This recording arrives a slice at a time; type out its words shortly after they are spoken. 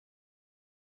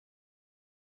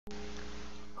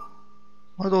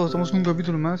Hola a todos, estamos en un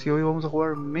capítulo más y hoy vamos a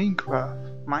jugar Minecraft.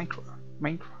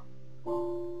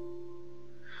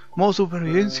 Modo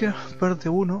Supervivencia, parte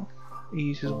 1.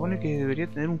 Y se supone que debería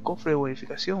tener un cofre de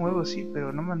bonificación o algo así,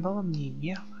 pero no me han dado ni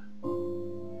mierda.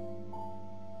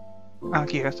 Ah,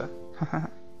 aquí, acá está.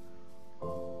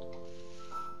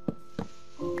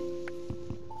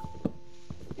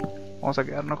 Vamos a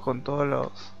quedarnos con todos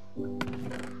los...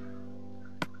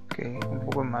 Ok, un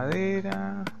poco de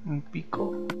madera, un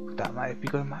pico. Puta madre,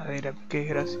 pico de madera, qué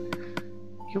desgracia.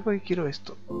 Yo por qué quiero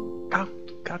esto.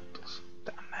 Cactus.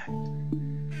 Puta madre.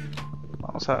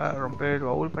 Vamos a romper el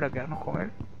baúl para quedarnos con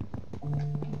él.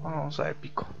 Vamos a ver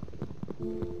pico.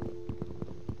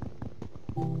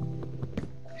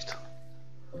 Listo.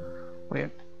 Muy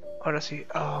bien. Ahora sí.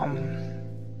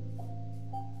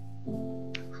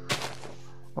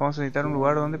 Vamos a necesitar un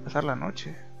lugar donde pasar la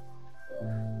noche.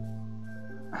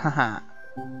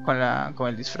 con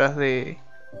el disfraz de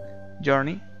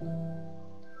Journey.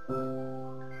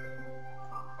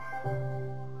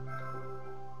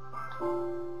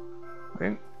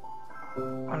 Bien.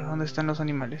 Ahora, ¿dónde están los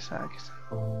animales? Ah, aquí están.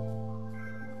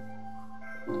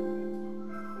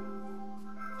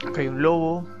 Acá hay un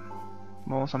lobo.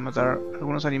 Vamos a matar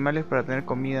algunos animales para tener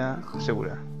comida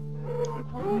segura.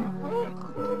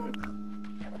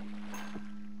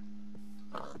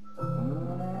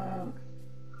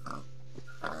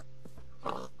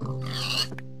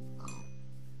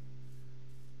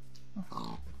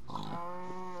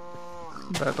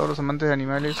 Para todos los amantes de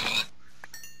animales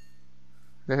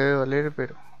les debe doler,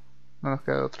 pero no nos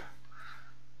queda otra.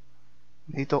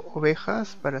 Necesito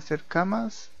ovejas para hacer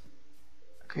camas.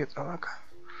 Aquí hay otra vaca.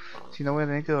 Si no voy a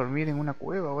tener que dormir en una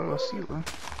cueva o algo así, ¿no?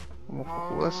 Como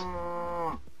cojudas.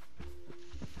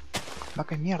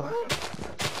 Vaca es mierda.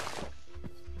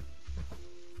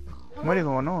 Muere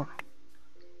con honor.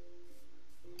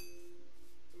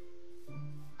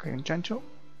 Acá hay un chancho.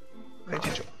 Muere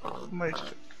chancho. Muere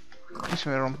chancho. Y se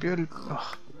me rompió el... Oh,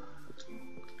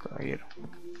 caballero.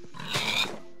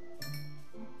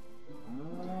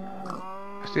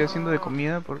 Estoy haciendo de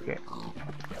comida porque...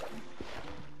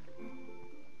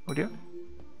 ¿Murió?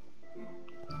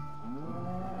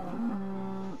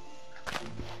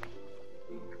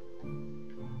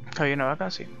 ¿Había una vaca?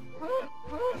 Sí.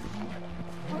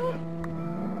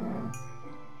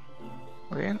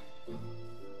 Muy bien.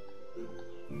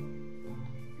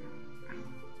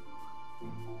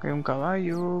 Hay un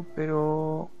caballo,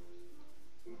 pero...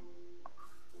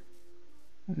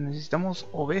 necesitamos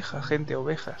ovejas, gente,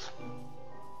 ovejas.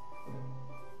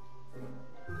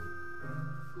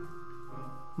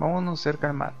 Vámonos cerca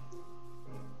al mar.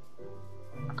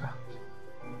 Acá.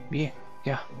 Bien,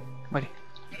 ya. Vale.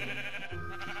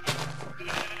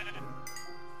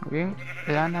 Muy bien.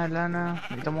 Lana.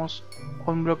 Necesitamos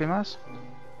un bloque más.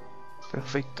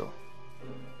 Perfecto.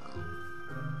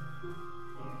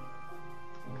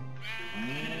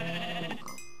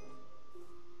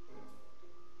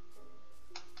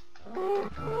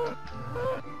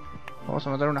 Vamos a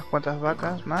matar unas cuantas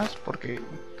vacas más porque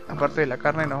aparte de la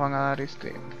carne nos van a dar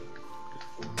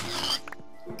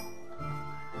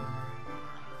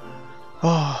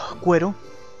cuero.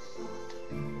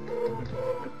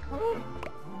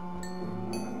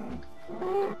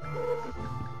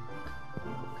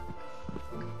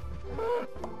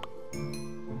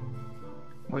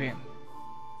 Muy bien.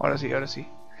 Ahora sí.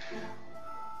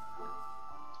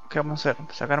 ¿Qué vamos a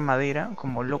hacer? Sacar madera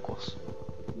como locos.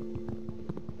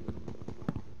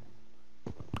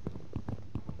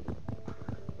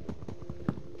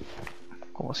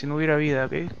 Como si no hubiera vida,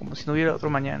 ¿ok? Como si no hubiera otro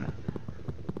mañana.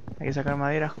 Hay que sacar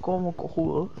maderas como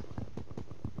cojudos.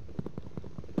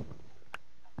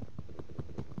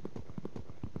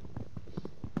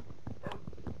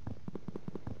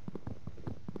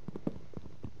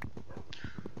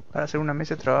 Para hacer una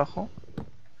mesa de trabajo.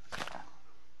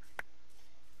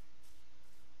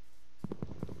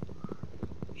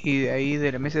 Y de ahí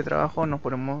de la mesa de trabajo nos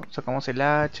ponemos, sacamos el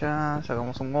hacha,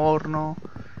 sacamos un horno.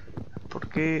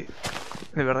 Porque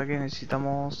de verdad que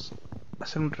necesitamos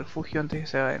hacer un refugio antes de que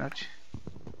se haga de noche.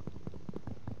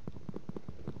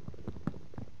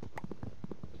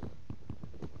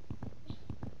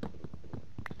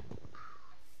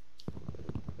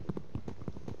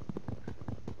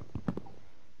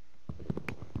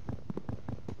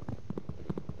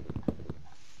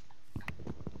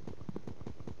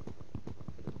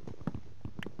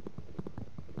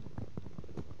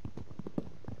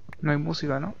 No hay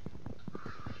música, ¿no?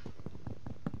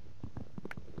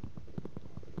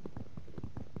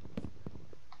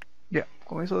 Ya,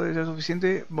 con eso debe ser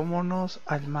suficiente. Vámonos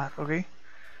al mar, ¿ok?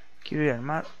 Quiero ir al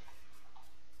mar.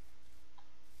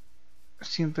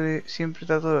 siempre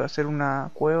trato de hacer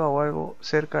una cueva o algo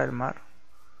cerca del mar.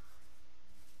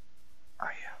 Ah,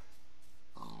 ya.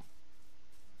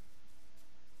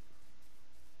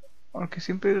 Aunque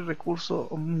siempre el recurso,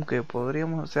 que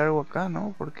podríamos hacer algo acá,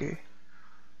 ¿no? Porque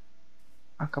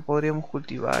acá podríamos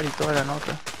cultivar y toda la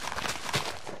nota.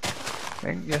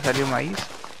 Ven, ya salió maíz.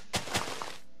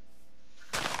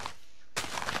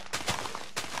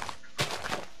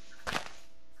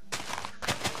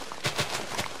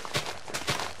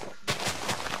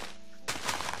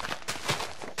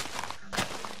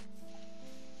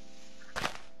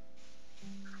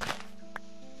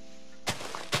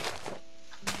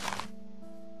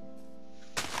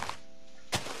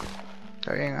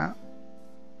 Está bien, ¿ah?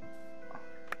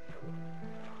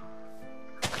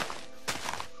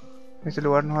 Este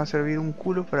lugar nos va a servir un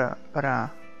culo para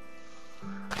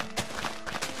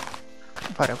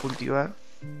cultivar.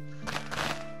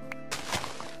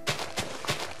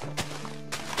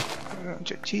 Un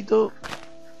chachito.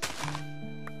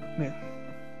 Bien.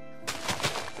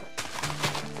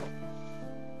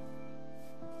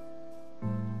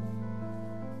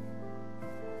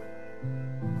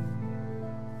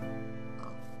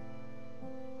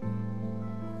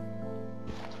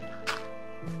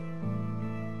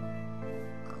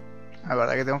 La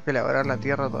verdad que tenemos que labrar la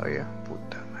tierra todavía.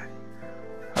 Puta madre.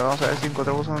 Ahora vamos a ver si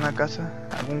encontramos en una casa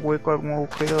algún hueco, algún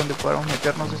agujero donde podamos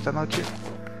meternos esta noche.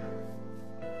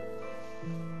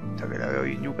 Ya que la veo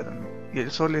bien yuca también. Y el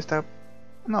sol está...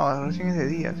 No, recién es de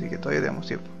día, así que todavía tenemos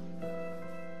tiempo.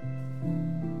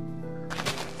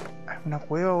 ¿Alguna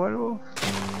cueva o algo?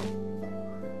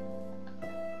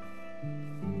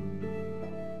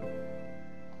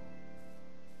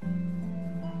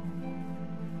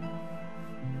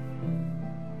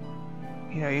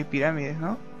 Mira, ahí hay pirámides,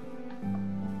 ¿no?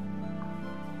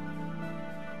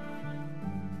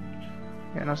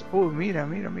 Ya nos... mira,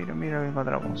 lo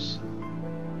encontramos.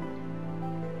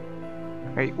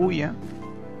 Hay huya.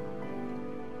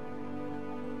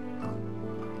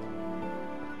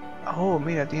 Oh,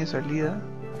 mira, tiene salida.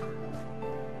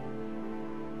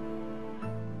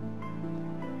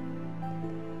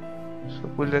 Se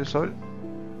oculta el sol.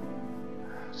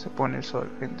 Se pone el sol,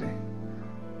 gente.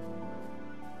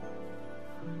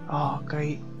 Ah, acá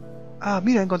hay... Ah,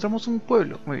 mira, encontramos un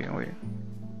pueblo. Muy bien, muy bien.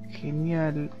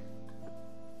 Genial.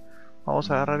 Vamos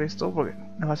a agarrar esto porque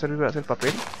nos va a servir para hacer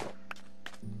papel.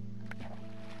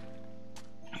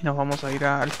 Y nos vamos a ir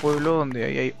al pueblo donde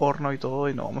ahí hay horno y todo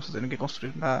y no vamos a tener que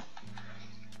construir nada.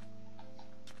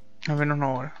 Al menos no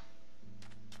ahora.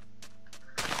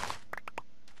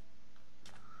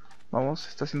 Vamos,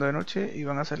 está haciendo de noche y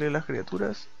van a salir las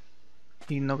criaturas.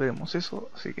 Y no queremos eso,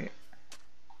 así que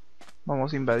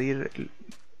vamos a invadir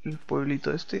el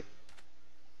pueblito este.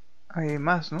 Hay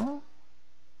más, ¿no?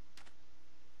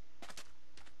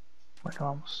 Bueno,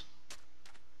 vamos.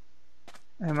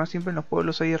 Además siempre en los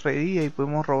pueblos hay herrería y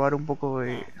podemos robar un poco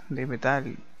de metal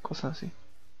y cosas así.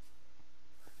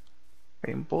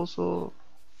 Hay un pozo.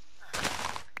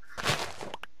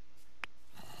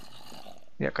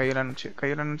 Ya cayó la noche,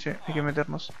 hay que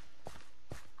meternos.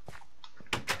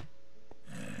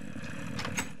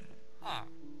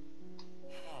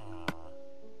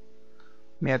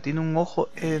 Mira, tiene un ojo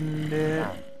ender.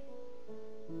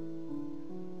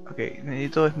 Ok,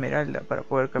 necesito esmeralda para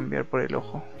poder cambiar por el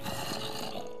ojo.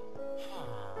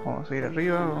 Vamos a ir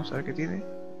arriba, vamos a ver qué tiene.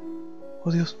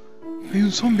 Oh Dios, hay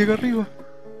un zombie acá arriba.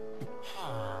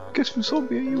 ¿Qué es un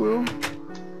zombie ahí, weón?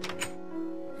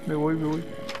 Me voy.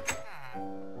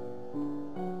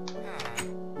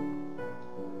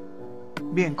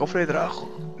 Bien, cofre de trabajo,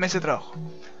 mesa de trabajo.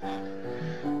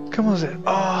 ¿Qué vamos a hacer?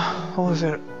 Vamos a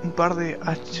hacer un par de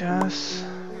hachas.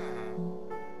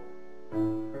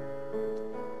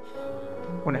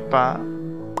 Una espada.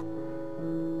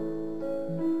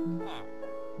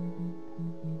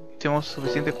 Tenemos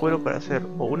suficiente cuero para hacer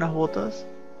o unas botas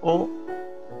o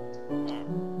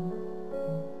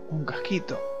un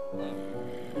casquito.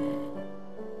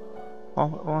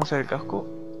 Vamos a hacer el casco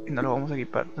y nos lo vamos a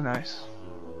equipar de una vez.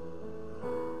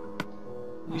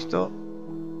 Listo.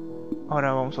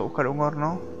 Ahora vamos a buscar un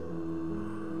horno.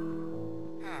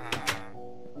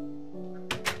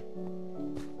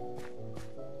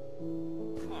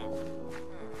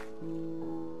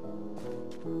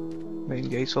 Ven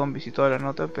que hay zombies y toda la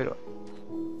nota, pero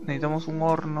necesitamos un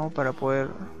horno para poder...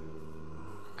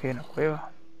 que hay una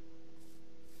cueva.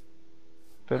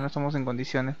 Pero no estamos en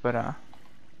condiciones para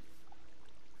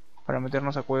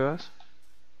meternos a cuevas.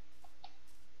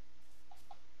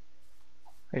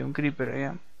 Hay un creeper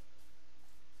allá.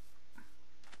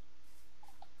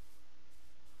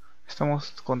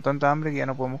 Estamos con tanta hambre que ya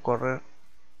no podemos correr.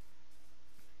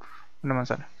 Una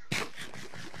manzana.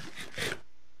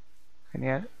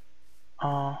 Genial.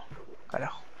 Ah,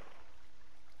 carajo.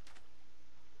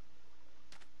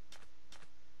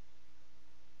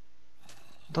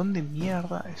 ¿Dónde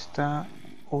mierda está?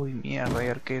 Uy, mierda, hay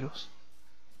arqueros.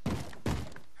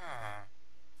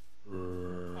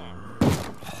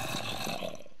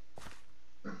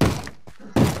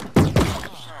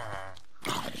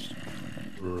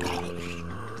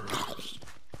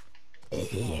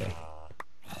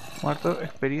 Muerto,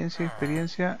 experiencia,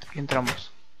 experiencia. Y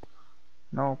entramos.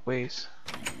 No, pues.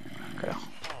 Carajo.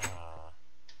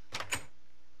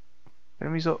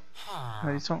 Permiso.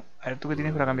 Madison. A ver, ¿tú qué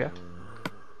tienes para cambiar?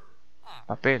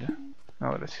 Papel.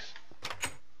 No, gracias.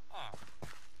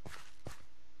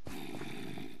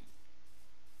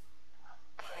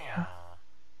 Ya.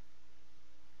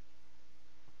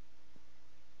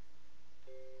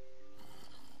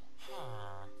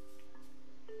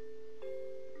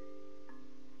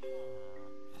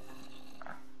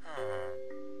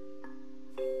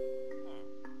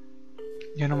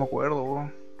 Ya no me acuerdo,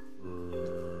 weón.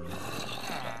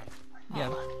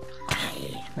 Mierda.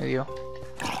 Me dio.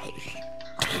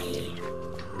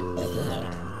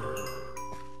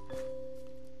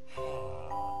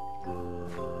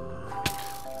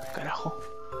 Carajo.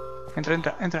 Entra,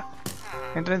 entra, entra.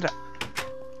 Entra, entra.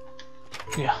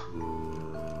 Ya.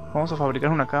 Vamos a fabricar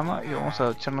una cama y vamos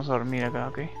a echarnos a dormir acá,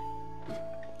 ¿ok?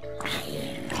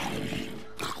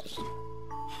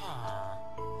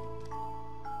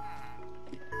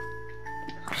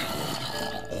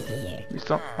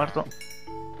 Listo, muerto.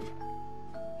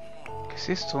 ¿Qué es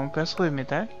esto? ¿Un pedazo de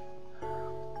metal?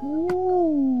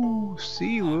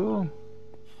 Sí, weón.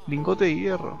 Lingote de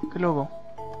hierro. Qué loco.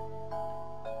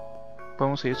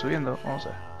 Podemos seguir subiendo. Vamos a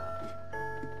ver.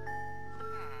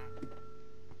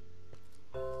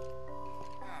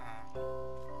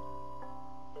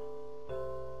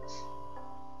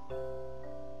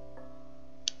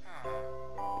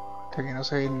 Hasta que no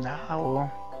se ve nada,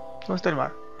 weón. ¿Dónde está el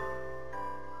mar?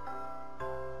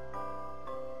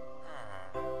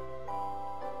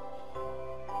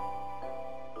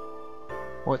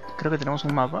 What? Creo que tenemos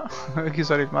un mapa. Hay que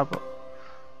usar el mapa.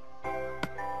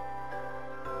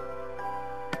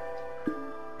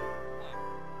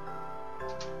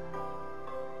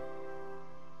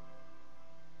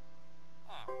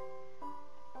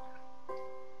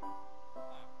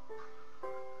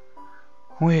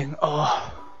 Muy bien. Oh.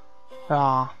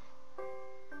 Ah.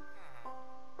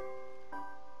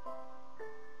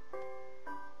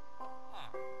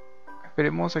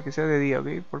 Esperemos a que sea de día, ¿ok?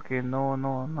 Porque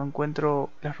no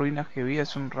encuentro las ruinas que vi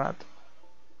hace un rato.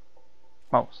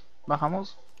 Vamos,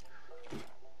 bajamos.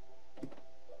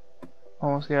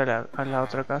 Vamos a ir a la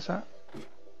otra casa.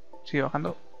 Sigue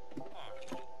bajando.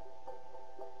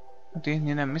 No tienes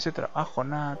ni una mesa de trabajo,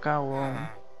 nada acá, weón.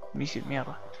 Misil,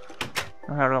 mierda.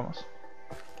 Nos largamos.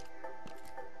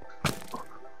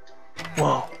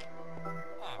 Wow.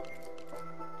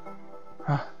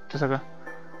 Ah, estás acá.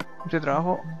 Mucho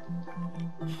trabajo.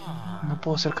 No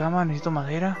puedo hacer cama, necesito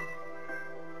madera.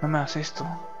 No me hagas esto.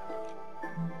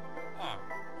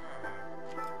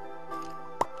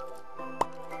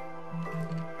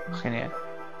 Genial.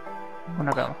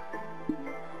 Una cama.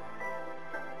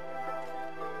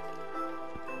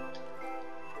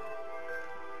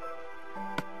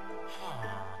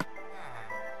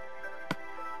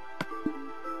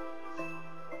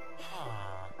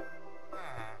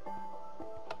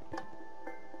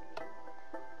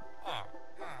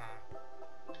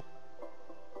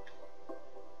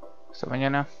 Hasta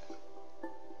mañana.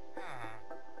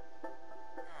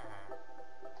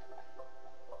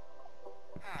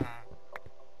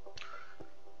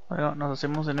 Bueno, nos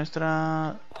hacemos de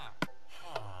nuestra...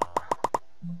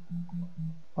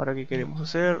 Ahora, ¿qué queremos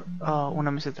hacer? Una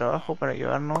mesa de trabajo para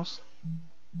llevarnos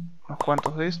unos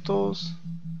cuantos de estos.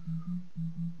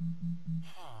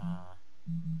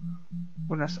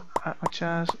 Unas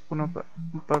hachas, uno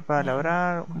para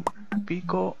labrar, un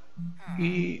pico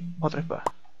y otra espada.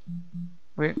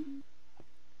 Muy bien.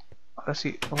 Ahora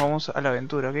sí, nos vamos a la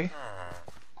aventura, ¿ok?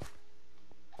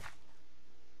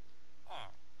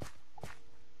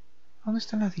 ¿Dónde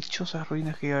están las dichosas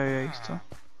ruinas que ya había visto?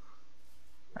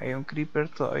 Hay un creeper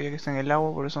todavía que está en el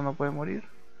agua, por eso no puede morir.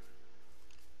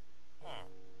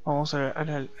 Vamos a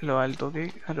lo alto, ¿ok?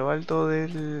 A lo alto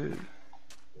del...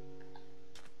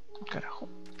 Carajo.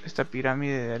 Esta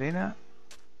pirámide de arena.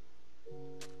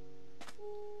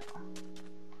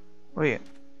 Muy bien.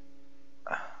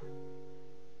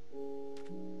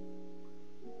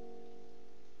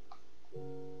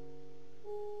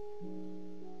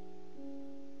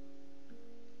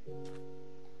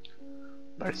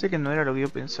 Parece que no era lo que yo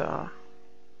pensaba.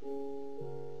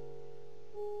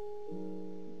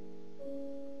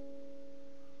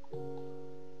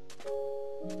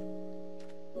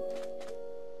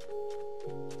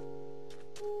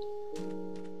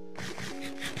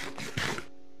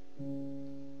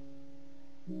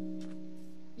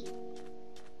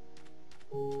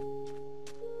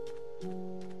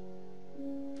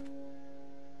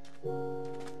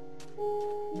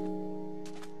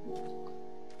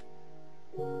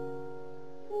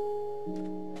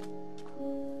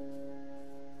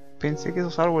 Pensé que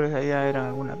esos árboles de allá eran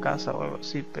alguna casa o algo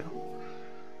así, pero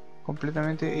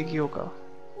completamente equivocado.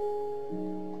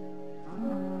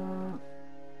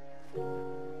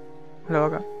 La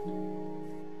vaca.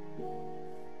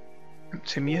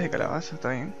 Semillas de calabaza, está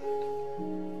bien.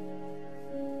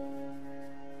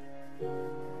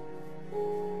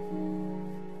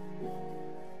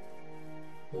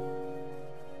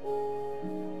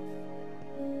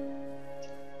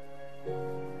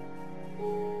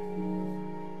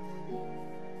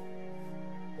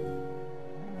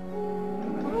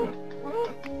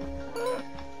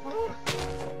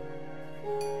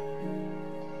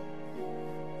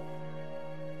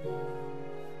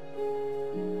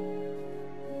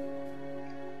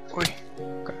 Uy,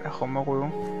 carajo, me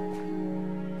huevo.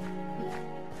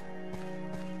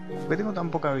 ¿Por qué tengo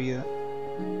tan poca vida?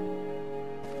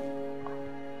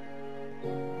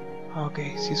 Ah, ok,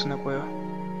 sí es una cueva.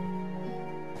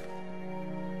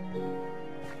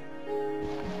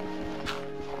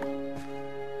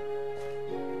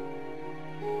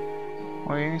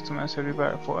 Muy bien, esto me va a servir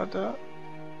para la fogata.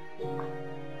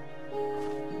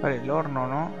 Para el horno,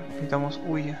 ¿no? Necesitamos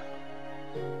huya.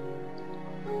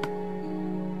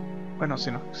 Bueno,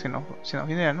 si nos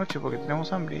viene la noche porque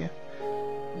tenemos hambre ya.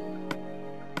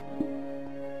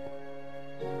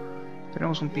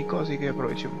 Tenemos un pico, así que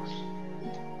aprovechemos.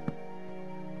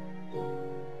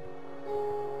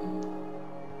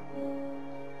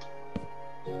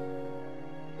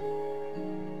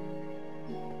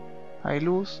 Hay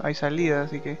luz, hay salida,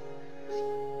 así que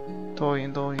todo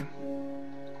bien, todo bien.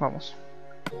 Vamos.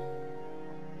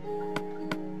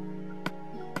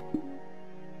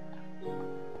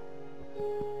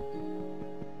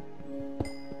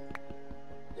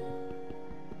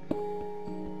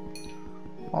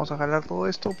 Vamos a jalar todo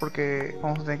esto porque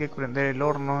vamos a tener que prender el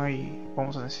horno y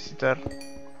vamos a necesitar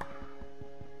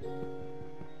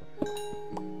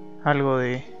algo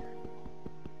de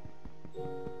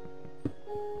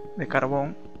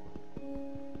carbón.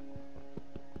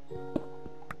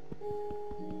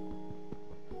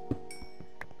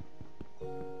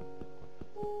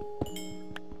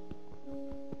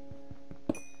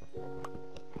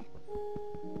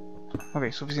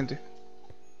 Ok, suficiente.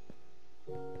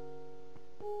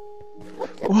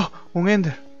 ¡Oh! ¡Un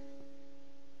Ender!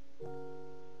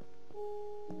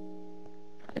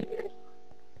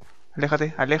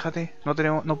 Aléjate, aléjate.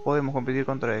 No podemos competir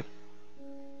contra él.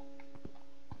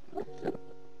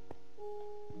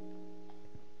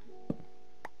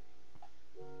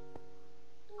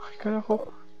 Ay,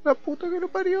 carajo. La puta que lo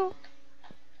parió.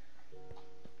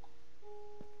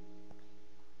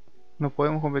 No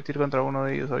podemos competir contra uno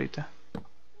de ellos ahorita.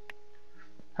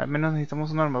 Al menos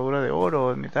necesitamos una armadura de oro o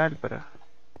de metal para...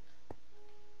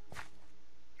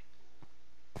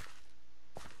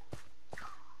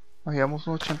 Nos llevamos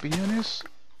unos champiñones.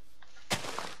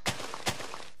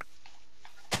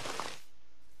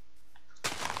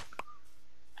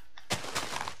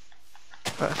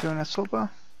 Para hacer una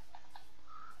sopa.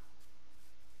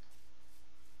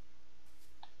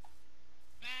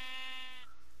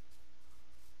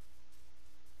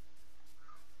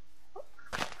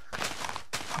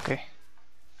 Ok.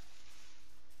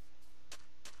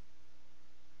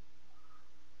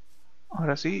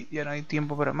 Ahora sí, ya no hay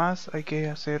tiempo para más. Hay que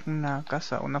hacer una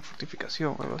casa, una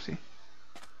fortificación o algo así.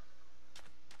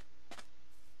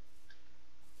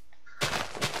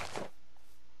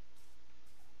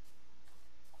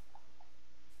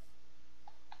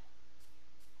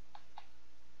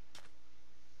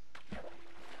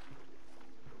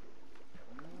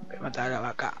 Voy a matar a la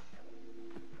vaca.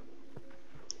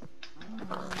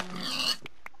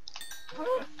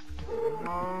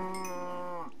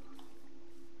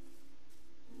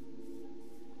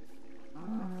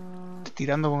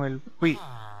 Tirando con el... Uy,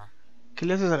 ¿qué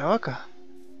le haces a la vaca?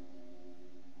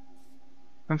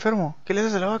 Enfermo, ¿qué le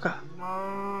haces a la vaca?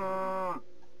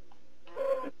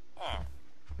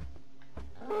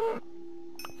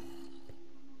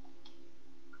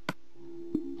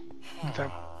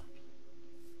 Enfermo.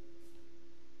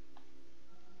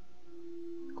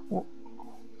 ¿Cómo?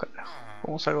 Carajo,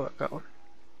 ¿cómo salgo de acá ahora?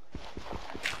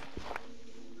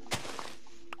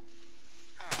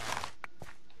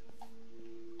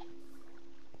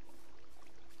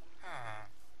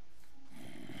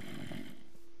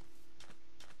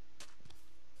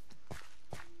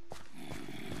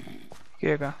 ¿Qué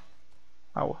hay acá?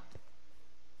 Agua.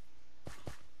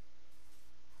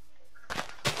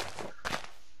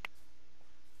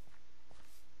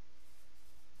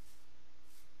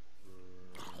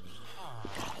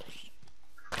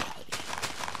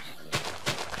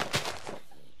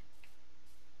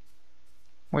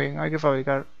 Muy bien, hay que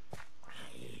fabricar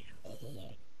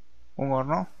un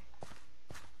horno.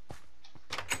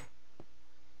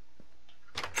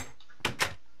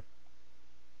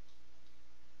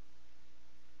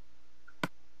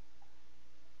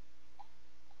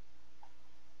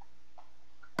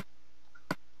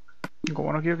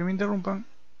 Como no quiero que me interrumpan.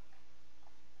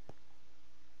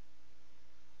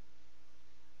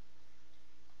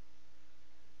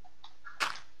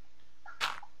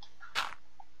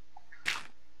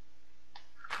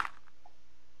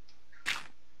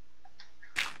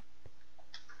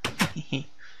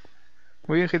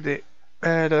 Muy bien, gente.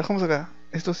 Lo dejamos acá.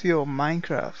 Esto ha sido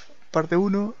Minecraft, parte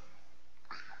 1,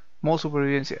 modo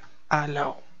supervivencia.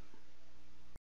 ¡Alao!